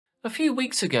A few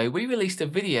weeks ago, we released a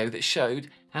video that showed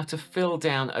how to fill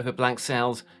down over blank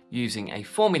cells using a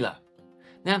formula.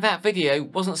 Now that video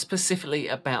wasn't specifically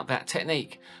about that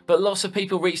technique, but lots of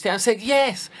people reached out and said,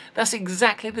 yes, that's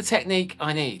exactly the technique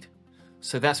I need.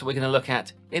 So that's what we're going to look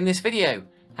at in this video.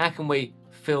 How can we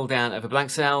fill down over blank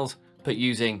cells, but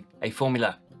using a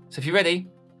formula? So if you're ready,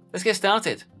 let's get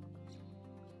started.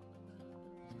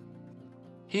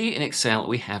 Here in Excel,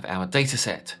 we have our data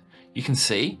set. You can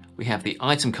see we have the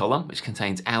item column, which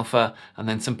contains alpha and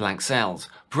then some blank cells,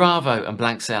 Bravo and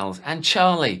blank cells, and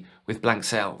Charlie with blank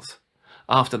cells.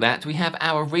 After that, we have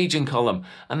our region column,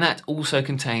 and that also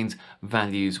contains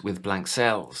values with blank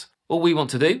cells. All we want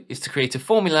to do is to create a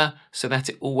formula so that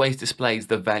it always displays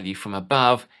the value from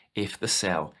above if the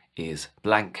cell is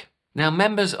blank. Now,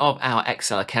 members of our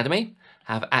Excel Academy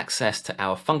have access to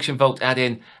our Function Vault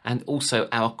add-in and also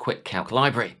our Quick Calc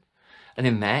library. And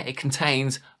in there, it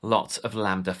contains lots of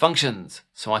Lambda functions.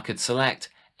 So I could select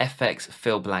FX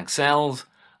fill blank cells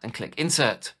and click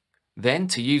Insert. Then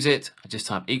to use it, I just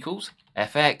type equals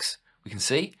FX. We can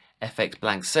see FX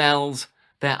blank cells.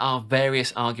 There are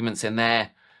various arguments in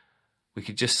there. We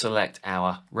could just select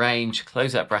our range,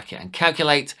 close that bracket and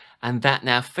calculate, and that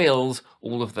now fills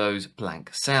all of those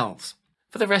blank cells.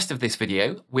 For the rest of this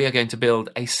video, we are going to build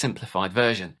a simplified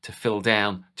version to fill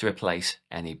down to replace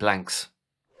any blanks.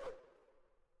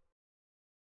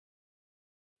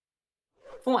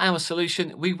 For our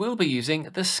solution, we will be using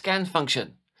the scan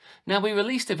function. Now, we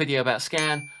released a video about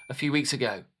scan a few weeks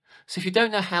ago. So if you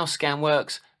don't know how scan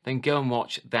works, then go and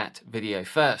watch that video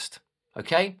first.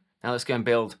 Okay, now let's go and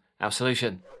build our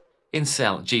solution. In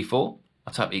cell G4,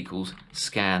 I'll type equals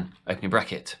scan opening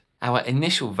bracket. Our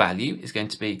initial value is going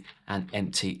to be an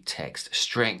empty text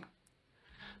string.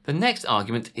 The next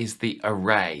argument is the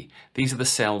array. These are the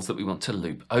cells that we want to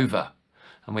loop over.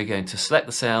 And we're going to select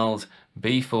the cells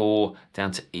B4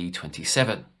 down to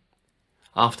E27.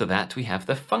 After that, we have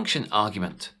the function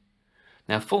argument.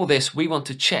 Now for this, we want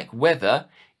to check whether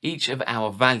each of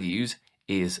our values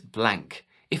is blank.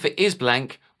 If it is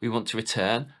blank, we want to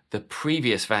return the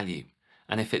previous value.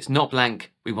 And if it's not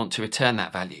blank, we want to return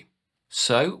that value.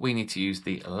 So we need to use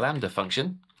the lambda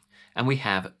function, and we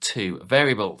have two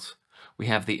variables. We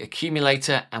have the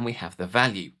accumulator and we have the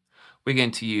value. We're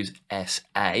going to use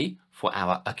SA for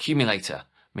our accumulator,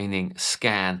 meaning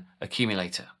scan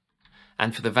accumulator.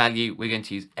 And for the value, we're going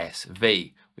to use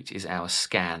SV, which is our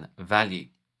scan value.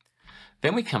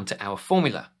 Then we come to our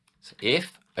formula. So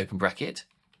if, open bracket,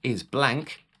 is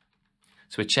blank,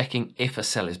 so we're checking if a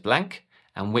cell is blank,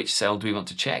 and which cell do we want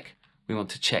to check? We want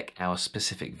to check our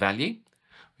specific value.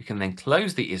 We can then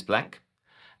close the is blank,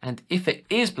 and if it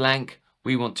is blank,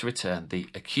 we want to return the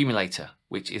accumulator,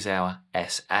 which is our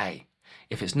SA.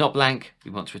 If it's not blank,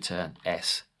 we want to return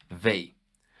SV.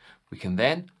 We can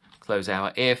then close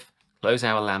our if, close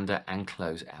our lambda, and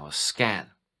close our scan.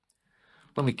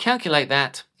 When we calculate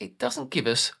that, it doesn't give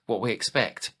us what we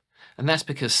expect. And that's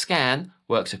because scan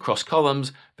works across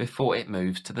columns before it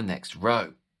moves to the next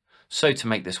row. So to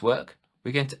make this work,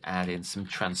 we're going to add in some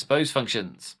transpose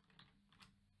functions.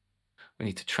 We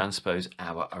need to transpose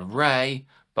our array,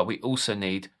 but we also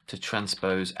need to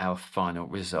transpose our final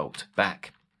result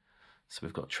back. So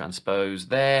we've got transpose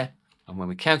there, and when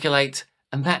we calculate,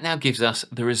 and that now gives us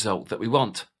the result that we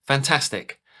want.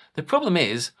 Fantastic. The problem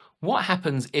is, what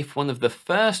happens if one of the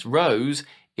first rows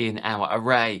in our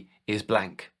array is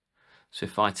blank? So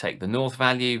if I take the north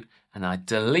value and I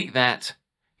delete that,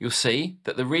 you'll see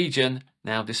that the region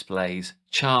now displays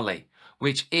Charlie,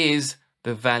 which is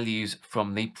the values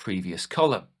from the previous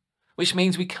column, which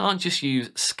means we can't just use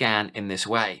scan in this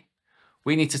way.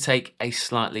 We need to take a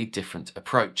slightly different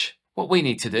approach. What we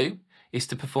need to do is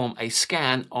to perform a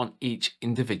scan on each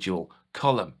individual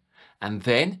column. And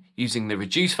then, using the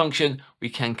reduce function, we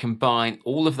can combine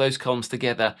all of those columns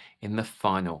together in the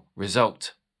final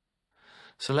result.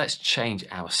 So let's change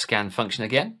our scan function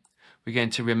again. We're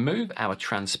going to remove our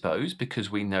transpose because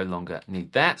we no longer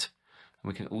need that.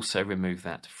 And we can also remove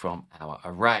that from our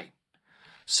array.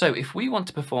 So if we want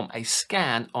to perform a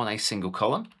scan on a single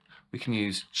column, we can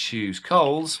use choose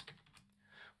cols.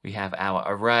 We have our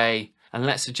array, and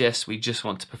let's suggest we just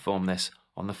want to perform this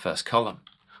on the first column.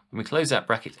 When we close that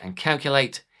bracket and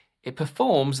calculate, it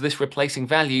performs this replacing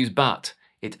values, but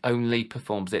it only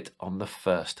performs it on the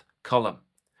first column.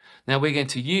 Now we're going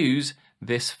to use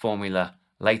this formula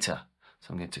later.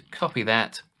 So I'm going to copy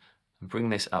that and bring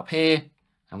this up here,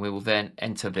 and we will then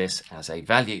enter this as a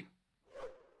value.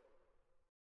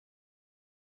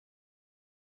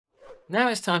 Now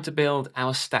it's time to build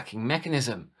our stacking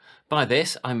mechanism. By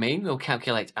this, I mean we'll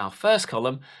calculate our first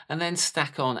column and then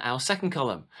stack on our second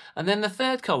column, and then the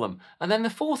third column, and then the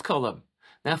fourth column.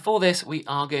 Now for this, we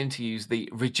are going to use the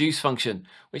reduce function,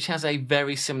 which has a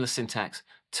very similar syntax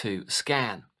to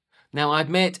scan. Now I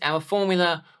admit our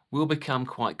formula will become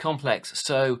quite complex,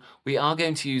 so we are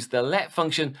going to use the let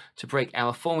function to break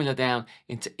our formula down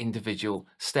into individual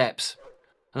steps.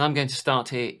 And I'm going to start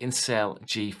here in cell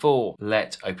G4,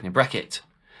 let opening bracket.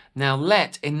 Now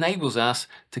let enables us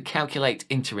to calculate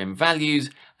interim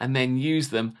values and then use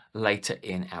them later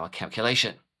in our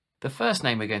calculation. The first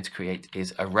name we're going to create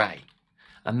is array,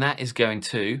 and that is going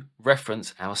to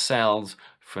reference our cells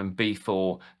from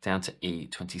B4 down to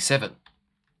E27.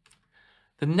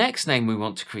 The next name we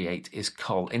want to create is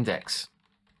col index,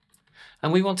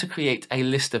 and we want to create a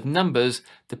list of numbers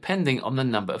depending on the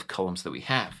number of columns that we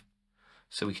have.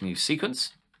 So we can use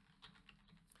sequence,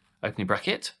 opening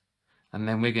bracket, and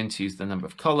then we're going to use the number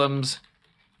of columns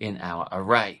in our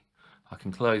array. I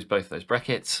can close both those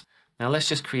brackets. Now let's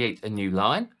just create a new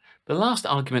line. The last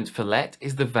argument for let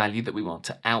is the value that we want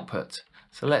to output.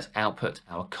 So let's output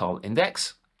our col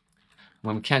index.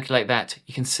 When we calculate that,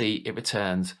 you can see it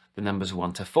returns the numbers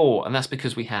 1 to 4, and that's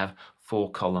because we have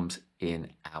 4 columns in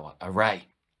our array.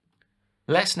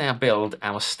 Let's now build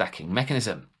our stacking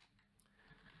mechanism.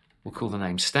 We'll call the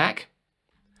name stack,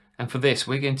 and for this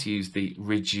we're going to use the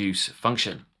reduce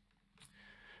function.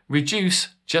 Reduce,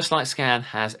 just like scan,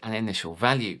 has an initial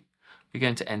value. We're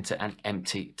going to enter an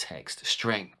empty text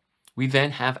string. We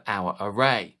then have our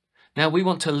array. Now we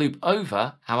want to loop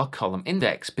over our column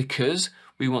index because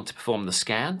we want to perform the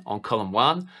scan on column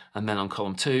 1, and then on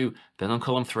column 2, then on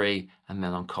column 3, and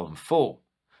then on column 4.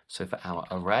 So for our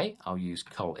array, I'll use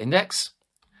col index,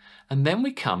 and then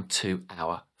we come to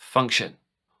our function.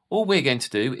 All we're going to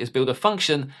do is build a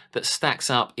function that stacks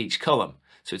up each column.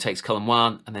 So it takes column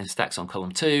 1 and then stacks on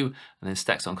column 2, and then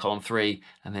stacks on column 3,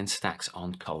 and then stacks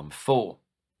on column 4.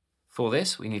 For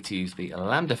this, we need to use the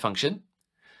lambda function.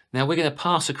 Now we're going to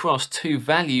pass across 2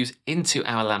 values into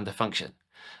our lambda function.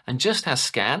 And just as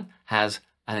scan has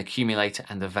an accumulator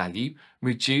and a value,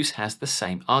 reduce has the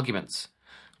same arguments.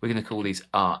 We're going to call these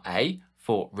RA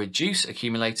for reduce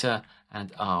accumulator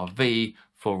and RV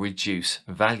for reduce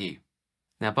value.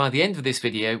 Now by the end of this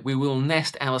video, we will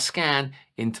nest our scan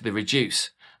into the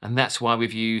reduce, and that's why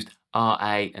we've used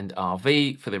RA and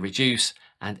RV for the reduce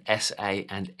and SA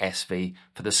and SV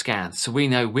for the scan, so we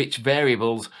know which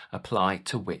variables apply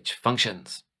to which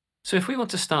functions. So if we want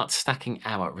to start stacking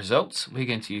our results, we're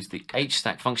going to use the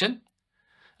hstack function,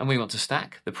 and we want to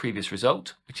stack the previous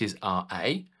result, which is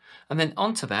RA, and then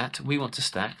onto that we want to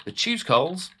stack the choose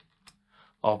cols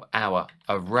of our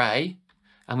array,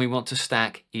 and we want to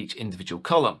stack each individual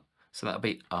column, so that'll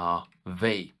be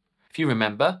RV. If you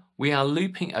remember, we are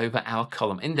looping over our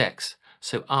column index,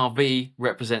 so RV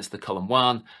represents the column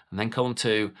 1, and then column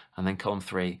 2, and then column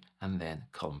 3, and then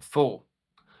column 4.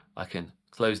 I can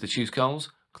close the choose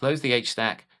cols, close the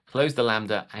hstack, close the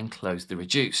lambda, and close the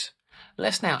reduce.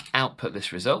 Let's now output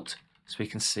this result so we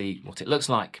can see what it looks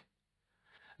like.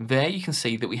 There you can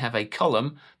see that we have a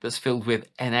column that's filled with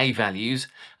NA values,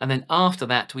 and then after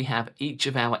that we have each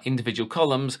of our individual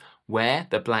columns where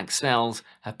the blank cells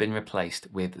have been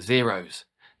replaced with zeros.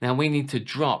 Now we need to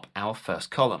drop our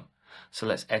first column. So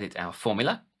let's edit our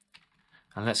formula,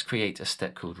 and let's create a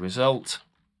step called result,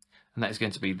 and that is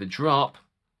going to be the drop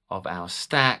of our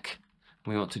stack.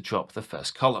 We want to drop the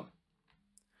first column.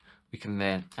 We can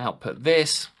then output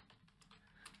this,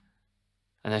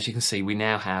 and as you can see, we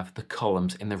now have the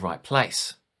columns in the right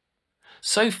place.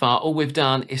 So far, all we've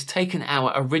done is taken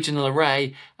our original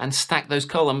array and stacked those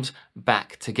columns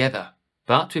back together.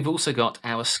 But we've also got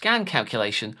our scan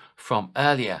calculation from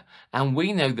earlier, and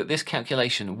we know that this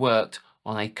calculation worked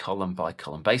on a column by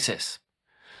column basis.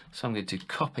 So I'm going to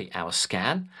copy our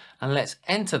scan, and let's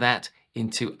enter that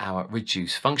into our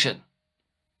reduce function.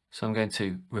 So I'm going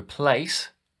to replace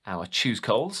our choose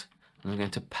cols, and I'm going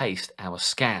to paste our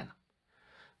scan.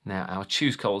 Now our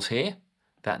choose cols here,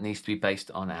 that needs to be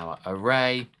based on our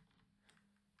array.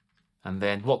 And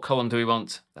then what column do we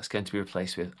want? That's going to be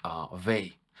replaced with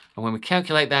RV. And when we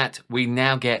calculate that, we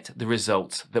now get the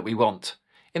results that we want.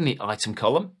 In the item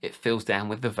column, it fills down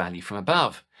with the value from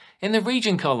above. In the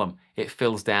region column, it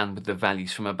fills down with the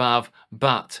values from above,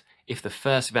 but if the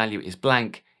first value is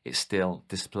blank, it still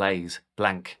displays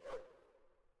blank.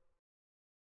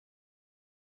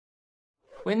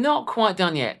 We're not quite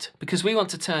done yet because we want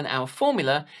to turn our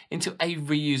formula into a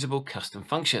reusable custom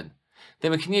function.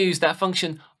 Then we can use that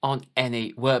function on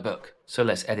any workbook. So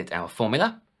let's edit our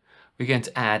formula. We're going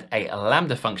to add a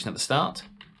lambda function at the start.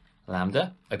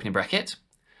 Lambda, opening bracket.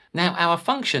 Now our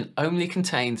function only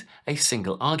contains a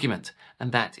single argument,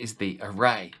 and that is the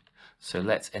array. So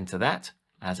let's enter that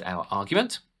as our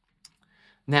argument.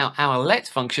 Now our let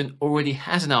function already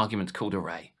has an argument called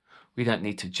array. We don't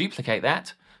need to duplicate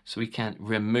that, so we can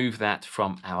remove that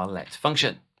from our let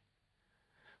function.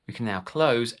 We can now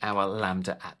close our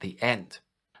lambda at the end.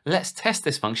 Let's test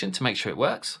this function to make sure it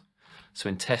works. So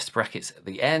in test brackets at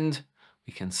the end,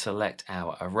 we can select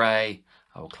our array.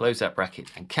 I will close that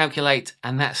bracket and calculate,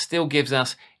 and that still gives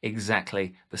us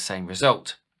exactly the same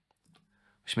result,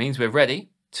 which means we're ready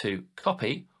to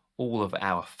copy all of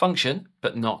our function,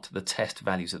 but not the test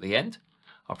values at the end.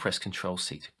 I'll press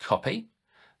Ctrl+C to copy.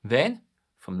 Then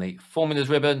from the formulas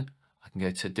ribbon, I can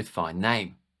go to define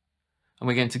name. And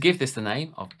we're going to give this the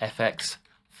name of fx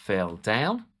fill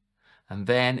down. And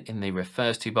then in the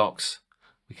refers to box,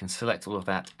 we can select all of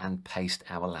that and paste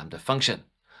our lambda function.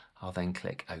 I'll then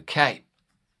click OK.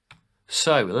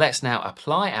 So let's now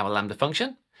apply our lambda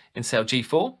function. In cell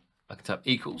G4, I can type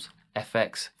equals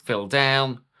fx fill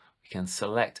down. We can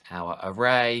select our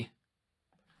array,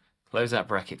 close that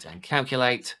bracket and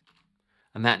calculate.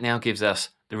 And that now gives us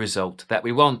the result that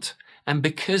we want. And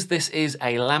because this is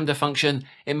a lambda function,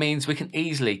 it means we can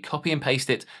easily copy and paste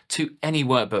it to any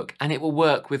workbook, and it will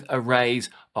work with arrays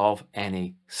of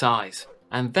any size.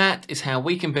 And that is how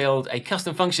we can build a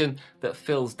custom function that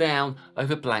fills down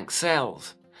over blank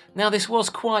cells. Now this was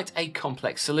quite a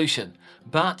complex solution,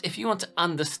 but if you want to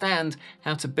understand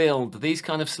how to build these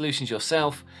kind of solutions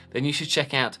yourself, then you should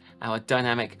check out our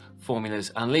Dynamic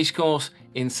Formulas Unleashed course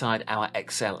inside our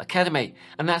Excel Academy.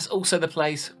 And that's also the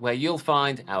place where you'll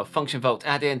find our Function Vault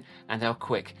add-in and our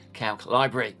Quick Calc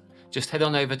library. Just head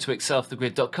on over to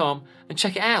exceloffthegrid.com and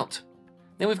check it out.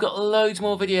 Now we've got loads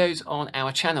more videos on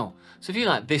our channel, so if you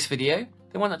like this video,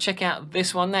 then why not check out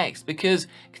this one next, because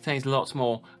it contains lots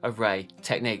more array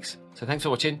techniques. So thanks for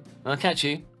watching, and I'll catch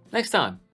you next time.